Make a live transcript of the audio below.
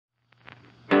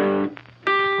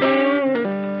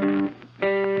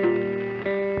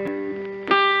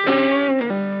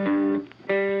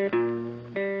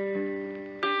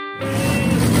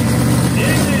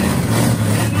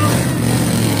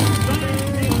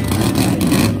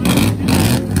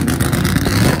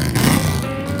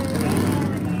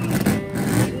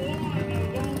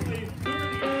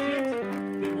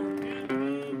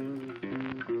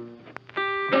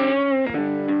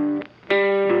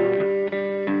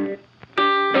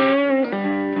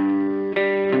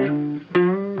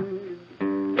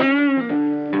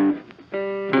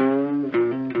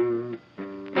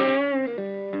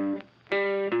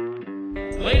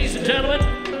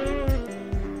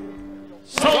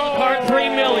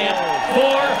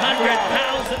$3,400,000.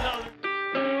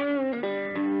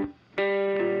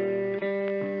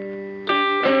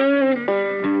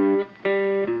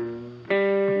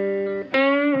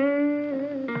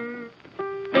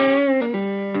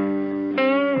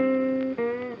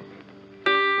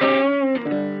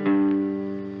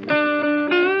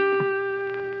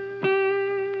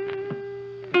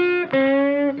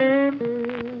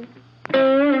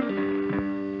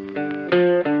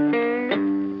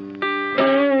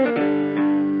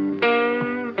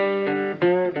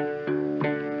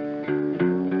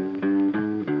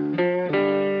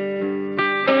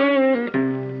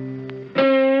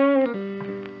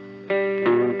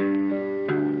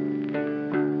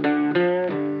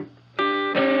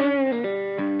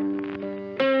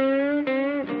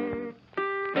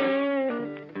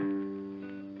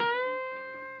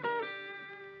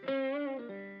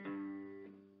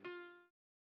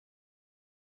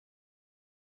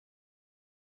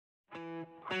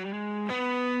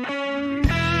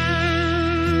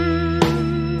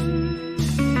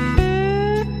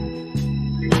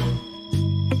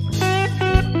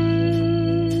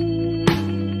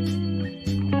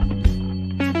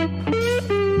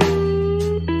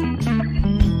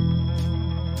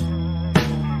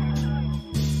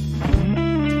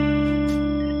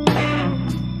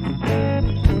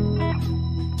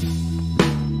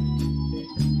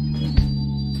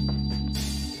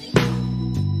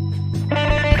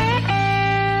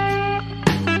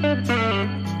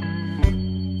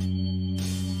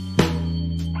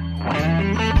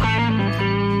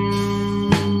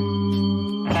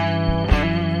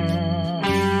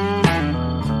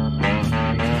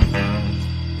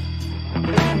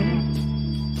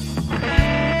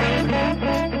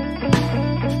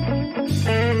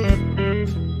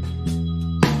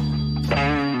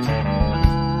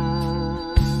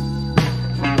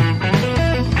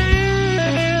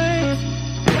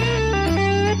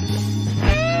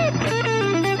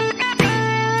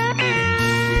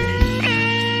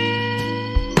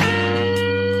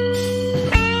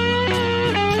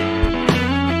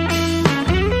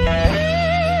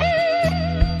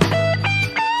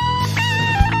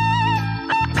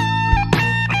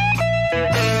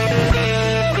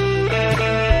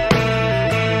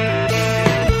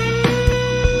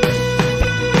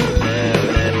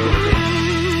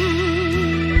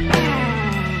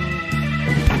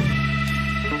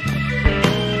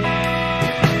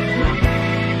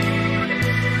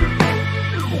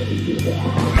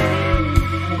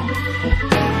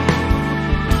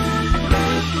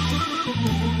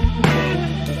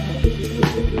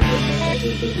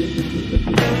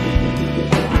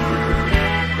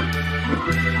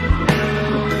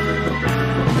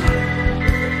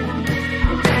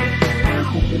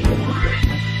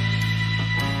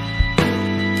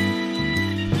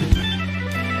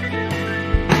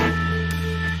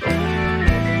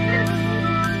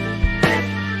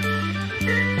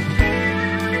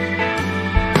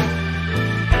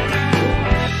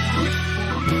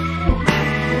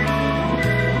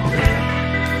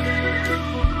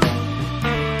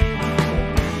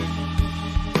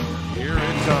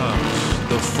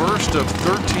 First of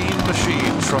 13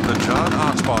 machines from the John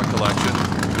Otzbach collection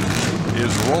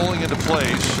is rolling into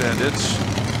place, and it's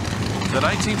the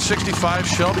 1965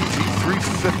 Shelby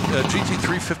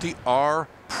GT350R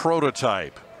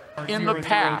prototype. In the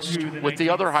past, with the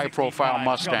other high-profile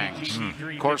Mustangs,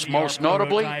 of course, most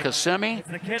notably Kissimmee,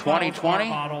 2020,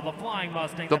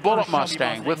 the Bullet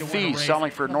Mustang with fees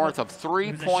selling for north of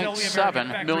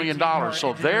 $3.7 million.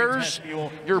 So there's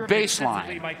your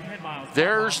baseline.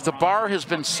 There's the bar has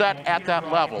been set at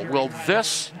that level. Will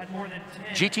this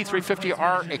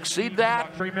GT350R exceed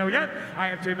that? $3 million. I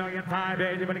have $2 million.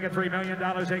 You're going to get $3 million.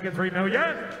 They get $3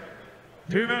 million.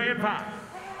 $2 million.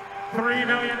 $3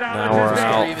 million. Now we're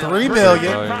out. $3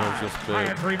 million. I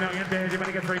have $3 million. You're going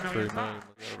to get $3 million.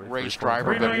 Race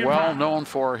driver, but well known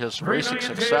for his racing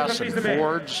success in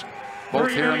Fords,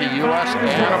 both here in the U.S.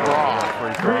 and abroad.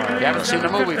 You haven't seen the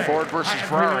movie Ford versus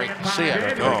Ferrari? See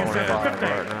it.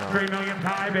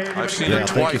 I've seen it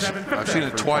twice. I've seen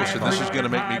it twice, and this is going to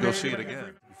make me go see it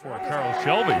again. Before Carl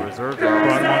Shelby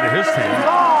brought him onto his team.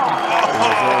 Wow!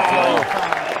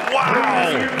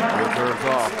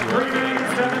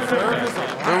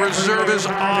 The reserve is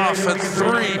off at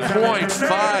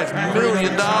 $3.5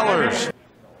 million.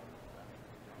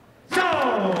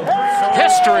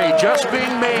 History just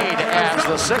being made as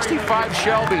the 65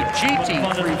 Shelby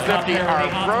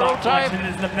GT350R prototype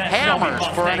hammers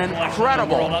for an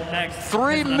incredible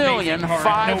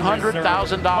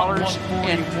 $3,500,000.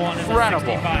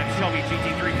 Incredible. Shelby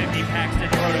GT350 Paxton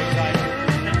prototype.